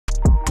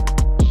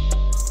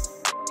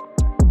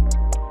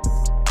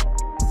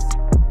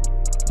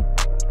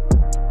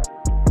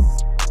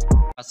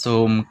សូ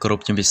មគោរព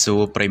ជំរាបសួ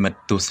រប្រិមិត្ត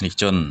ទស្សនិក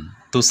ជន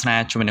ទស្សនា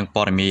ជាមួយនឹង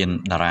ព័ត៌មាន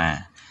តារា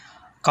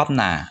កប់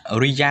ណា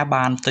រិយា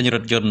បានទិញរ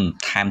ថយន្ត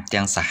ថែម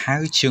ទាំងសាហា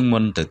វជាងមុ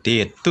នទៅទៀ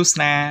តទស្ស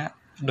នា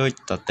ដូច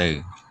តទៅ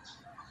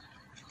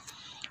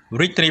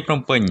រាជធានីភ្នំ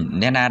ពេញ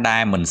អ្នកណាដែ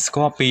លមិនស្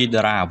គាល់ពី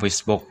តារា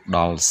Facebook ដ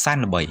ល់សែន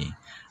ល្បី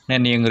អ្នក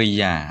នាងរិ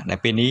យាដែល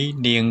ពេលនេះ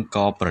នាង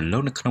ក៏ប្រឡូ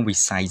កនៅក្នុងវិ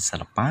ស័យសិ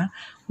ល្បៈ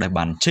ដែល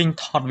បានចេញ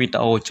ថតវីដេ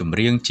អូចម្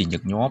រៀងជាញឹ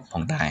កញាប់ផ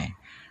ងដែរ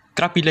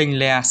ក្រៅពីលេង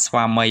លះស្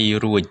វាមី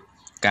រួច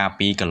កាល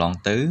ពីកន្លង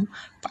ទៅ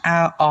ផ្អើ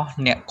លអស់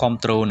អ្នកគ្រប់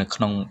គ្រងនៅក្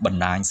នុងប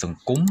ណ្ដាញសង្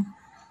គម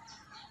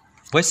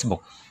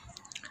Facebook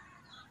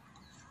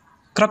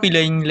ក្រៅពី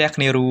លេងលះ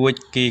គ្នារួច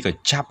គេក៏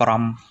ចាប់អារ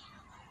ម្មណ៍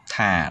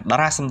ថាតា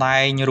រាសម្ដែ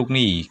ងរូប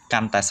នេះកា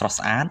ន់តែស្រស់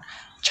ស្អាត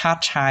ឆើត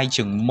ឆាយ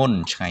ជាងមុន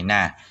ឆ្ងាយ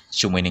ណាស់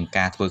ជាមួយនឹង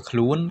ការធ្វើខ្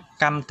លួន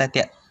កាន់តែ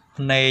តាក់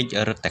ភ្នែក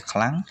រឹតតែខ្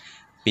លាំង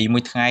ពីមួ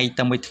យថ្ងៃ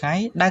ទៅមួយថ្ងៃ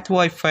ដែលធ្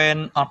វើឲ្យ fan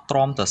អត់ទ្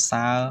រាំទៅ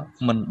សើ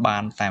មិនបា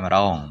នតែម្ដ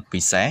ង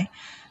ពិសេស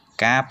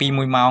កាលពី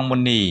1ម៉ោងមុ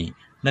ននេះ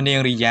នាង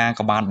រិយា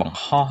ក៏បានបង្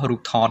ហោះរូ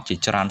បថតជា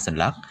ច្រើនសន្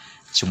លឹក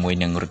ជាមួយ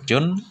នឹងរថយ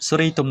ន្តស៊េ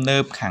រីទំនើ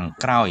បខាង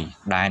ក្រោយ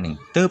ដែលនឹង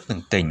ទើបនឹ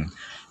ងទិញ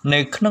នៅ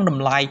ក្នុងត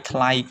ម្លៃថ្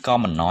លៃក៏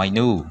មិនណយ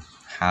នោះ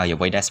ហើយអ្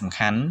វីដែលសំ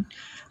ខាន់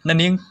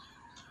នាង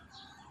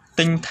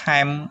ទិញថែ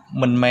ម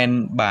មិនមែន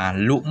បាទ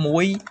លក់មួ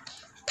យ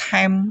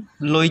ថែម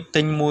លុយ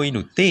ទិញមួយ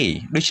នោះទេ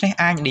ដូច្នេះ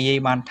អាចនិយាយ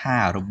បានថា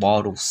របរ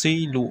រកស៊ី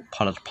លក់ផ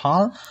លិតផ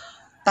ល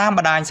តាមប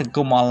ណ្ដាញសង្គ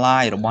មអនឡា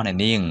ញរបស់អ្នក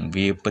នាង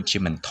វាពិតជា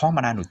មិនធម្ម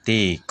តានោះទេ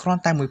គ្រា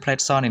ន់តែមួយផ្លែត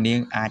សអ្នកនាង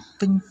អាច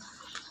ទិញ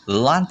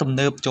ឡានទំ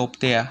នើបចូល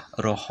ផ្ទះ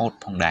រហូត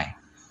ផងដែរ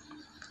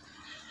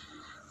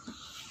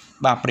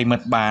បាទប្រិមិ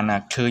ត្តបាន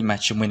ឃើញមក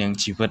ជាមួយនឹង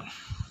ជីវិត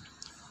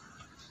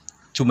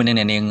ជាមួយនឹង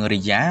អ្នកនាងរិ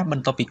យាប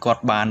ន្ទាប់ពីគា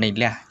ត់បានលេង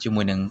លះជា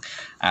មួយនឹង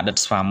អតីត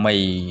ស្វាមី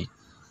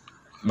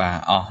បាទ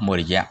អស់មួយ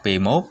រយៈពេល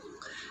មក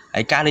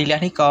ហើយការលេងលះ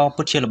នេះក៏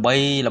ពិតជាល្បី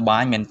ល្បា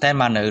ញមែនទែន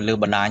បាននៅលើ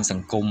បណ្ដាញស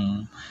ង្គម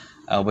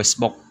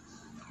Facebook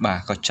បាទ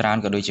ក៏ច្រើន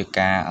ក៏ដូចជា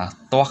ការ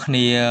ទាស់គ្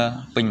នា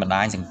ពេញបណ្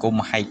ដាញសង្គម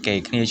ហែកកេរ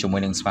គ្នាជាមួ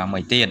យនឹងស្វា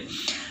មីទៀត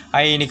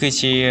ហើយនេះគឺ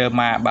ជា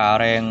ម៉ាបា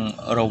រេង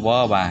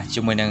Rover បាទ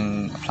ជាមួយនឹង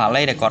ផ្លាក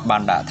លេខដែលគាត់បា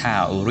នដាក់ថា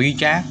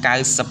Riga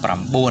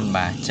 99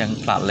បាទអញ្ចឹង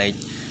ផ្លាកលេខ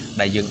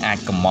ដែលយើងអាច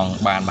កំង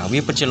បានបាទវា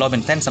ពិតជាល្អមែ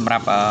នទែនសម្រា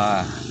ប់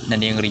អ្នក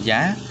នាងរិយា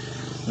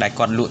ដែល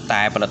គាត់លក់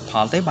តែផលិតផ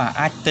លទេបាទ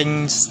អាចទិញ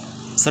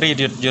ស៊េរី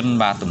រថយន្ត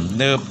បាទទំ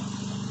នើប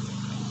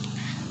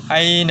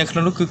ហើយនៅក្នុ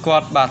ងនោះគឺគា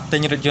ត់បាទទិញ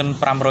រថយន្ត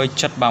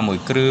570បាទមួយ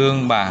គ្រឿង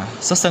បាទ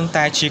សឹង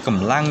តែជាក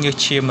ម្លាំងញើស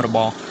ឈាមរប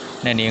ស់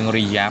អ្នកនាង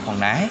រិយាផង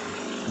ដែរ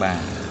បាទ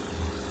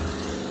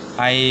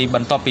ហើយប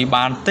ន្ទាប់ពី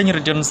បានទិញរ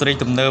ថយន្តស៊េរី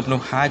ទំនើបនោះ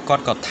ហើយគា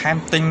ត់ក៏ថែម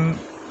ទិញ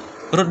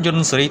រថយ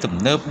ន្តស៊េរីទំ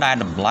នើបដែល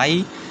តម្លៃ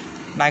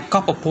ដែលក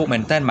ប់ពពុះមែ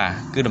នទែនបាទ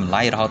គឺតម្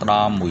លៃរហូតដ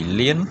ល់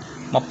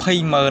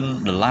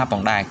$1,20,000ផ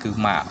ងដែរគឺ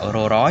ម៉ាក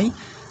Rolls-Royce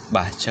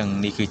បាទអញ្ចឹង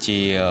នេះគឺជា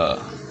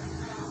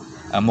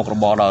មុខរ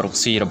បរដ៏រុក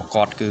ស៊ីរបស់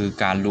គាត់គឺ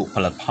ការលក់ផ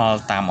លិតផល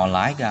តាមអន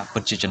ឡាញក៏ពិ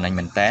តជាចំណេញ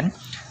មែនទែនអ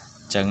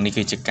ញ្ចឹងនេះ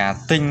គឺជាការ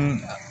ទិញ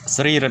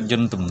ស៊េរីរថយ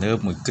ន្តទំនើប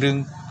មួយគ្រឿង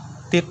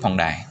ទៀតផង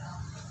ដែរ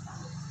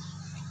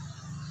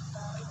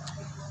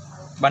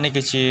បាទនេះ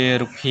គឺជា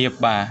រូបភាព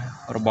បាទ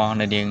របស់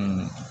អ្នកនាង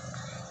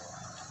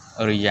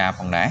រិយាផ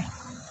ងដែរ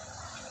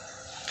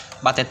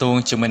បាទតើតួង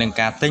ជាមួយនឹង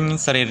ការទិញ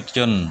ស៊េរីរថយ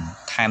ន្ត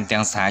ថែម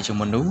ទាំងសារជា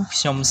មុននោះ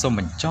ខ្ញុំសូមប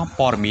ញ្ចប់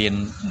ព័ត៌មាន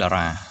តា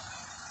រា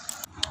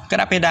គ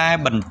ណៈពេលដែល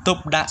បន្ទ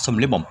ប់ដាក់សម្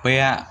លៀកបំពា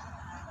ក់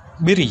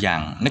ប៊ីរីយ៉ា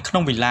ងនៅក្នុ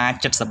ងវិឡា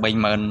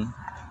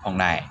$730,000ផង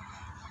ដែរ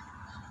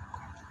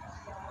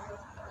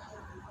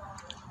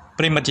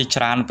ប្រិមិត្តជា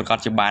ច្រើនប្រកាស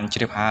ជាបានជ្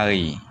រាបហើយ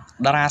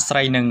តារាស្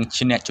រីនឹង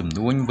ជាអ្នកជំ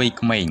នួញវ័យ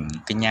ក្មេង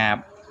កញ្ញា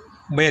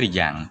ប៊ីរី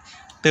យ៉ាង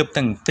ទើប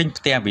តែទិញ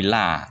ផ្ទះវិ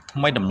ឡាថ្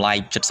មីតម្លៃ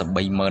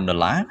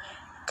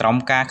$730,000ក្រោម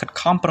ការខិត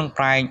ខំប្រឹង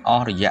ប្រែងអ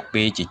ស់រយៈ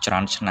ពេលជាច្រើ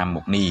នឆ្នាំម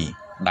កនេះ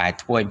ដែល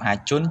ធ្វើឲ្យមហា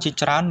ជនជា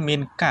ច្រើនមា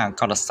នការ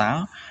កោតសរសើរ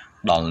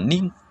ដល់នា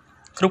ង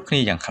គ្រប់គ្នា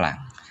យ៉ាងខ្លាំង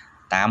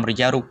តាមរ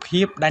យៈរូប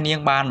ភាពដែលនាង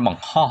បានប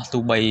ង្ហោះទូ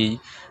បី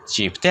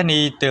ជាផ្ទះ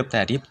នេះទើប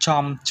តែរៀប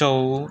ចំចូល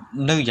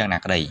នៅយ៉ាងណា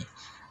ក្តី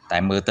តែ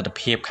មើលទស្សនវិជ្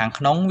ជាខាង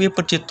ក្នុងវា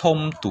ពិតជាធំ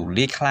ទូ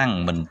លាយខ្លាំង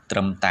មិនត្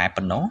រឹមតែ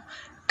ប៉ុណ្ណោះ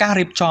ការ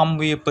រៀបចំ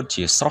វាពិត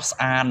ជាស្រស់ស្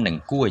អាតនិង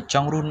គួរឲ្យច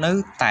ង់រស់នៅ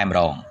តែម្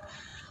ដង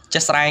ជា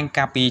ក់ស្ដែង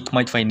កាលពីថ្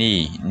មីនេះ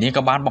នាង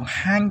ក៏បានបង្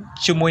ហាញ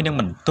ជាមួយនឹង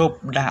បន្ទប់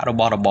ដាក់រ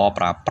បស់របរ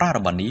ប្រើប្រាស់រ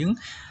បស់នាង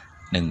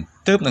នឹង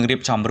ទើបនឹងរៀ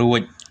បចំរួច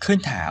ឃើញ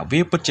ថា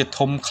វាពិតជា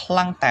ធំខ្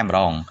លាំងតែម្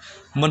ដង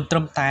មិនត្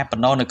រឹមតែប៉ុ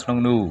ណ្ណោះនៅក្នុង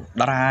នោះ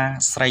តារា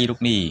ស្រីរូប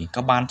នេះ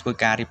ក៏បានធ្វើ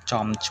ការរៀប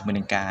ចំជាមួយ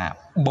នឹងការ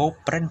បូក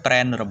ប្រេ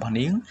នរបស់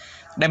នាង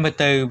ដែលមើល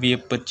ទៅវា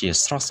ពិតជា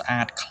ស្រស់ស្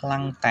អាតខ្លាំ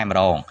ងតែម្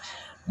ដង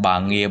បើ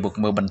ងារបឹក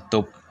មើលបន្ទ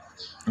ប់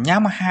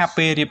ញ៉ាំអាហារ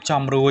ពេលរៀប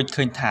ចំរួច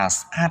ឃើញថា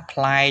ស្អាតប្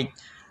លែក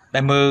ដែ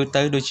លមើល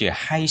ទៅដូចជា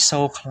ហៃសូ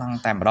ខ្លាំង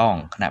តែម្ដង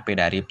ខណៈពេល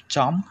ដែលរៀប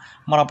ចំ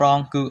មករំ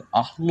គឺអ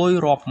ស់លុយ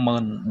រាប់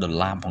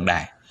$10,000ផង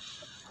ដែរ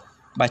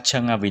បាទចឹ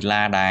ងវិ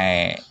ឡាដែល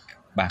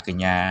បាទក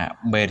ញ្ញា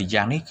បេរី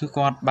យ៉ាងនេះគឺ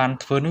គាត់បាន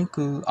ធ្វើនេះ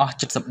គឺអស់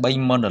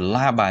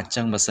$730,000បាទអញ្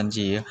ចឹងបើសិន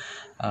ជា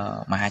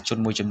មហាជន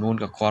មួយចំនួន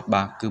ក៏គាត់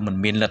បាទគឺមិន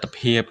មានលទ្ធ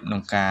ភាពក្នុ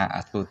ងការ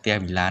ធ្វើផ្ទះ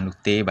វិឡានោះ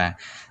ទេបាទ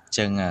អញ្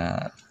ចឹង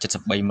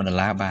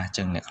$730,000បាទអញ្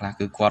ចឹងអ្នកខ្លះ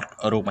គឺគាត់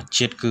រោគមួយ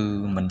ជាតិគឺ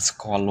មិនស្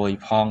គាល់លុយ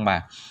ផងបា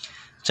ទ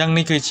ចឹង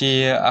នេះគឺជា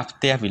ផ្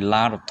ទះវិ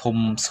ឡាដ៏ធំ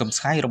ស្កឹម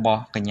ស្កៃរប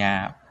ស់កញ្ញា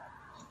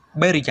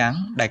បេរីយ៉ាង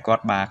ដែលគា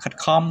ត់បានខិត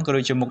ខំក៏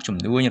ដូចជាមុខជំ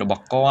នួញរប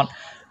ស់គាត់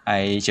ហើ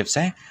យជាពិ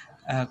សេស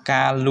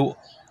ការលក់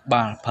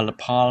បាទផលិត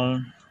ផល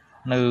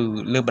នៅ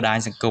លើបណ្ដាញ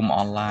សង្គមអ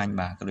នឡាញ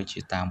បាទក៏ដូចជា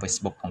តាម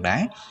Facebook ផងដែ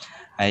រ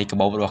ហើយកា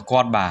បូបរបស់គា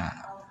ត់បាទ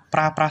ប្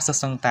រើប្រាស់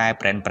សឹងតែ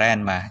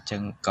brand បាទអញ្ចឹ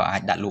ងក៏អា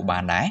ចដាក់លក់បា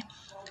នដែរ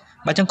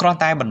បាទអញ្ចឹងគ្រាន់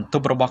តែបន្ទ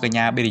ប់របស់កញ្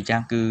ញាបេរីយ៉ា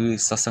ងគឺ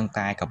សឹង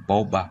តែកាបូ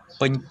បបាទ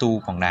ពេញទូ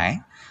ផងដែរ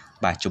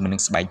បាទជាមួយនឹ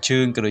ងស្បែកជើ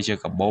ងក៏ដូចជា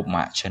កាបូប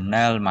ម៉ាក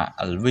Chanel ម៉ាក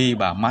LV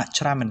បាទម៉ាក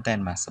ច្រើនមែនទែន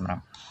បាទសម្រា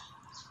ប់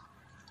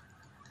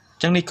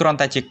ចឹងនេះគ្រាន់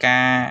តែជាកា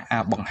រ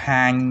បង្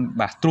ហាញ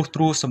បាទត្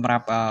រួសសម្រា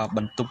ប់ប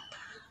ន្ទប់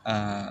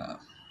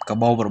កា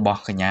បូបរបស់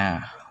កញ្ញា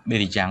បេ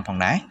រីយ៉ាងផង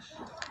ដែរ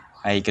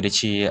ហើយក៏ដូច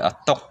ជា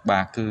តុបា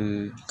ទគឺ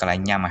កន្លែ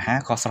ងញ៉ាំអាហារ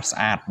ក៏ស្រស់ស្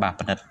អាតបាទ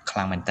ពិនិត្យខ្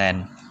លាំងមែនទែន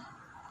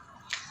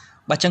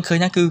បាទចឹងឃើញ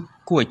ថាគឺ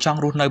គួរឲ្យចង់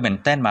រស់នៅមែន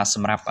ទែនបាទស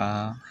ម្រាប់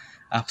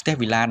ផ្ទះ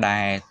វិឡាដែ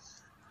ល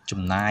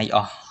ចំណាយអ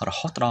ស់រ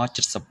ហូតដល់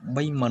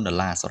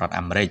$730,000សហរដ្ឋ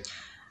អាមេរិក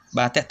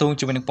បាទតាក់ទង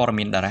ជាមួយនឹងព័ត៌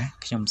មានតារា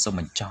ខ្ញុំសូម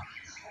បញ្ចប់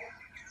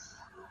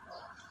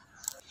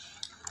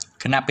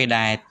គណៈពេល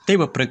ដែលទេ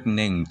វព្រឹក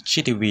និង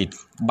ជាទីវីត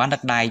បានដឹ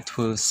កដៃធ្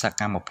វើស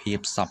កម្មភាព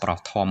សប្បុរស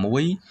ធម៌មួ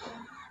យ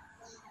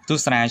ទ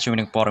ស្សនាជាមួយ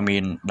នឹងព័ត៌មា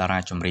នតារា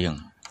ចម្រៀង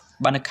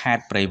បាននៅខេត្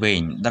តព្រៃវែ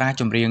ងតារា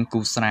ចម្រៀងគូ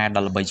ស្នេហ៍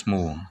ដ៏ល្បីឈ្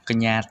មោះក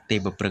ញ្ញាទេ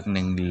វព្រឹក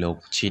និងលោក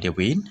ជាទី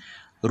វីត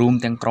រួម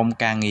ទាំងក្រុម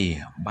ការងារ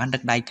បានដឹ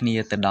កដៃគ្នា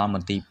ទៅដល់ម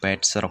ន្ទីរពេទ្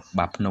យស្រុក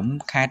បាភ្នំ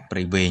ខេត្តព្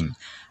រៃវែង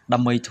ដើ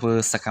ម្បីធ្វើ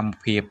សកម្ម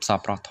ភាពស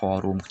ប្បុរសធម៌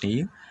រួមគ្នា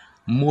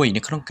មួយ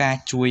នៅក្នុងការ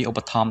ជួយឧប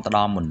ត្ថម្ភទៅដ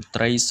ល់មន្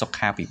ត្រីសុ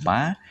ខាភិ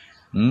បាល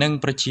និង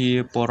ប្រជា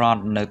ពលរដ្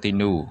ឋនៅទី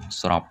នោះ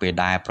ស្របពេល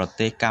ដែលប្រ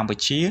ទេសកម្ពុ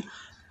ជា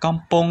កំ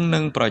ពុងនឹ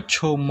ងប្រឈ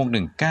មមុខ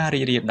នឹងការរី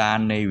ករាលដាល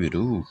នៃវី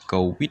រុស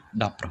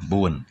COVID-19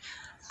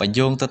 បញ្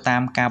យោងទៅតា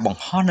មការបង្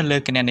ហោះនៅលើ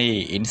គណនី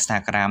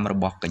Instagram រ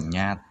បស់កញ្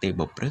ញាទេ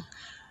វព្រឹក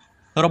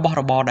របស់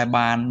របរដែល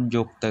បានយ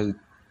កទៅ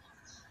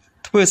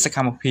ធ្វើសក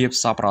ម្មភាព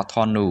សប្បុរសធ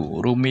ម៌នោះ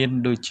រួមមាន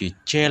ដូចជា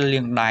ជែលលា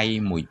ងដៃ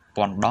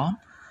 1000 ដប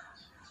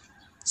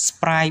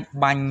Spray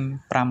បាញ់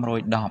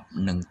 500 ដប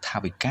និងថ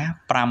វិកា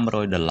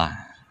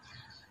 $500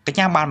កញ្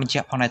ញាបានបញ្ជា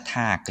ក់ផងដែរ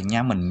ថាកញ្ញា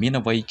មិនមាន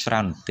អ្វីច្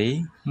រើនទេ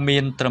មា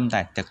នត្រឹម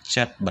តែទឹក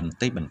ចិត្តបន្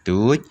តិចបន្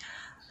តួច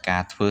កា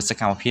រធ្វើស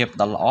កម្មភាព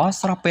ដ៏ល្អ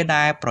ស្របពេល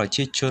ដែលប្រ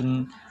ជាជន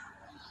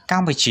ក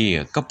ម្ពុជា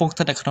កំពុងស្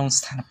ថិតនៅក្នុង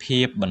ស្ថានភា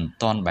ពបន្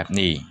ទាន់បែប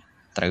នេះ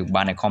ត្រូវ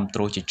បានអ្នកគាំទ្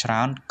រជាច្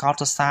រើនកោត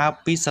សរសើរ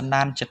ពីសន្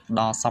តានចិត្ត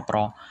ដ៏សប្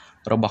បុរស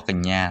របស់ក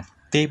ញ្ញា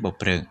ទេវ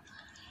ព្រឹក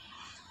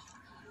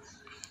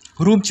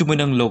រួមជាមួយ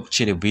នឹងលោក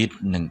ជាដេវីត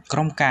និងក្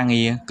រុមការ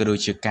ងារក៏ដូច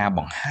ជាការប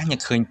ង្ហាញឲ្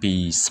យឃើញពី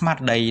ស្មារ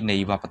តីនៃ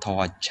វប្បធ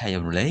ម៌ចែក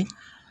រំលែក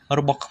រ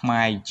បស់ខ្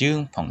មែរយើង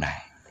ផងដែរ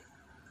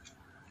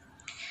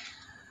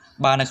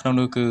បាទនៅក្នុង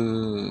នោះគឺ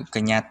ក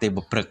ញ្ញាទេវ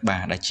ព្រឹកបា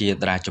ទដែលជា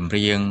តារាចម្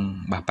រៀង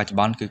បាទបច្ចុប្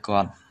បន្នគឺគា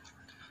ត់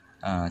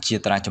ជា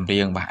តារាចម្រៀ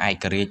ងបាទឯ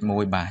ករាជ្យមួ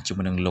យបាទជា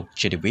មួយនឹងលោក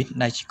ជាដេវីត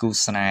ដែលជាគូ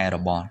ស្នេហ៍រ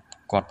បស់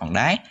គាត់ផង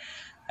ដែរ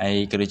ហើយ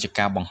ក៏ដូចជា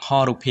ការបង្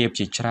ហោះរូបភាព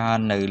ជាច្រើន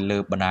នៅលើ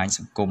បណ្ដាញស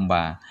ង្គម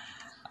បាទ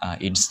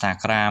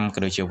Instagram ក៏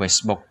ដូចជា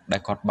Facebook ដែ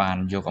លគាត់បាន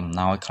យកអំ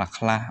ណោយខ្លះ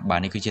ៗបាទ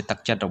នេះគឺជាទឹក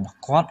ចិត្តរបស់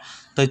គាត់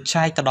ទៅ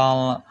ចែកទៅដ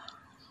ល់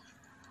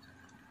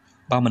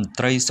មន្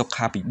ត្រីសុ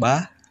ខាភិបាល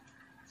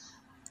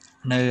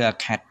នៅ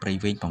ខេត្តព្រៃ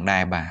វែងផងដែ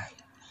របាទ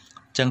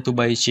អញ្ចឹងទោះ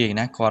បីជា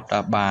ណាគាត់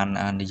បាន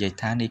និយាយ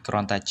ថានេះគ្រា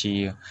ន់តែជា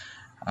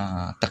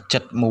ទឹកចិ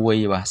ត្តមួយ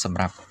បាទសម្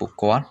រាប់ពួក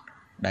គាត់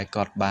ដែល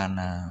គាត់បាន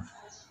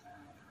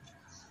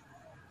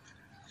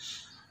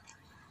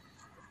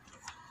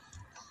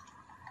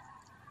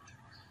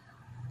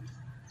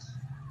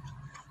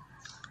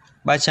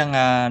បាទអញ្ចឹង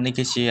នេះ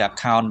គឺជា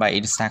account បាទ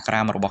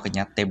Instagram របស់កញ្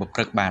ញាទេវព្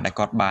រឹកបាទដែល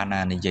គាត់បាន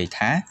និយាយ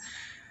ថា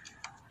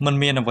មិន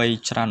មានអ្វី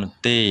ច្រើននោះ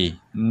ទេ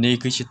នេះ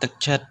គឺជាទឹក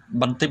ចិត្ត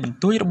បន្តិចបន្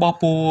តួចរបស់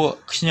ពួក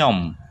ខ្ញុំ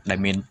ដែល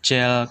មាន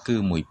gel គឺ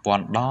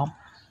 1000 ដប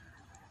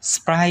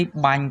spray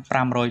បាញ់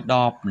 500 ដ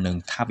បនិង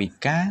ថវិ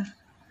កា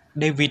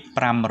David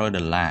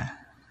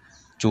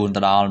 $500 ជូនទៅ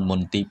ដល់ម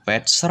ន្ទីរពេ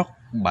ទ្យស្រុក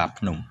បា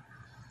ភ្នំ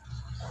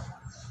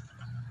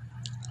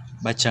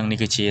បាទចឹងនេះ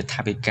គឺជាថ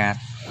វិកា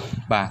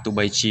បាទទោះ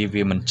បីជា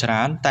វាមិនច្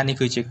រើនតែនេះ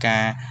គឺជាកា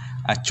រ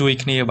ជួយ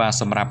គ្នាបាទ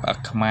សម្រាប់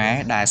ខ្មែរ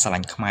ដែលស្រឡា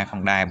ញ់ខ្មែរផ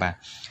ងដែរបាទ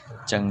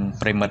ចឹង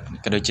ប្រិមិត្ត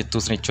ក៏ដូចជាទ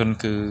ស្សនិកជន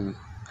គឺ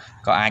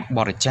ក៏អាចប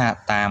រិច្ចាគ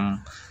តាម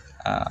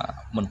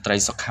មន្ត្រី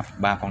សុខាភិ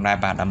បាលផងដែរ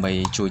បាទដើម្បី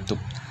ជួយទ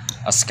ប់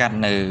ស្កាត់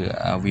នៅ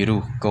វីរុ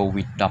ស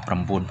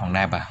COVID-19 ផង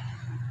ដែរបាទ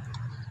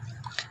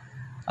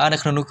នៅ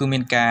ក្នុងនោះគឺមា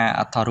នការ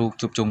ថតរូប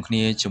ជួបជុំគ្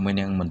នាជាមួយ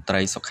នឹងមន្ត្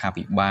រីសុខា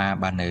ភិបាល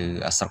បាទនៅ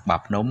ស្រុកបា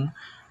ភ្នំ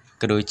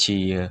ក៏ដូចជា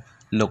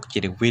លោកជា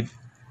ដេវីត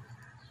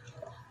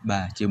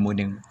បាទជាមួយ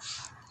នឹង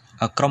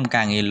ក្រុម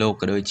ការងារលោក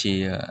ក៏ដូចជា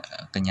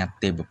កញ្ញា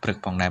ទេវព្រឹក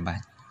ផងដែរបា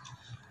ទ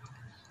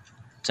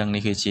អញ្ចឹង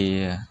នេះគឺជា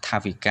ថា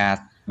វិការ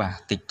បាទ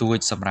តិចតួច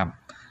សម្រាប់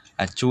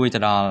ជួយទៅ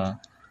ដល់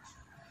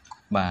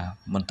បាទ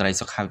មន្ត្រី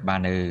សុខាភិបាល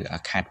នៅ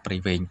ខេត្តព្រៃ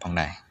វែងផង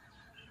ដែរ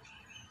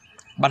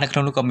បាទនៅក្នុ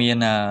ងនោះក៏មាន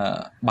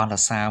បណ្ណ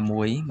សារ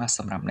មួយបាទស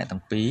ម្រាប់អ្នកទាំ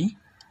ងពីរ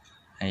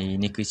ហើយ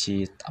នេះគឺជា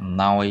អំ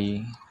ណោយ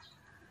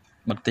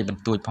បន្តិចប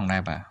ន្តួចផងដែ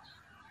របាទ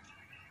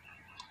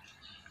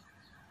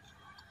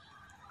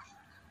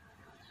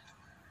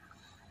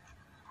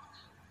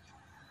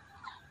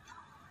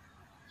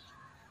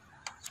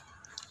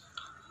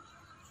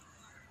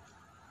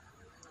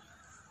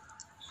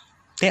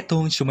តេតួ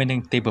ងជាមួយនឹ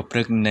ងទេពព្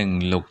រឹកនិង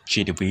លោក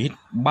ជីដេវីត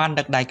បាន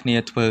ដឹកដៃគ្នា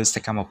ធ្វើស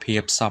កម្មភា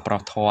ពសប្បុរ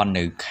សធម៌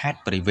នៅខេត្ត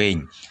ព្រៃវែង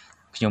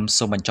ខ្ញុំ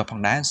សូមបញ្ចប់ផ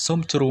ងដែរសូម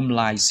ជួប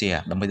like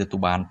share ដើម្បីទទួល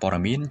បានព័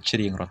ត៌មានជ្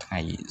រៀងរាល់ថ្ងៃ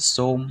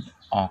សូម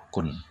អរ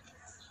គុណ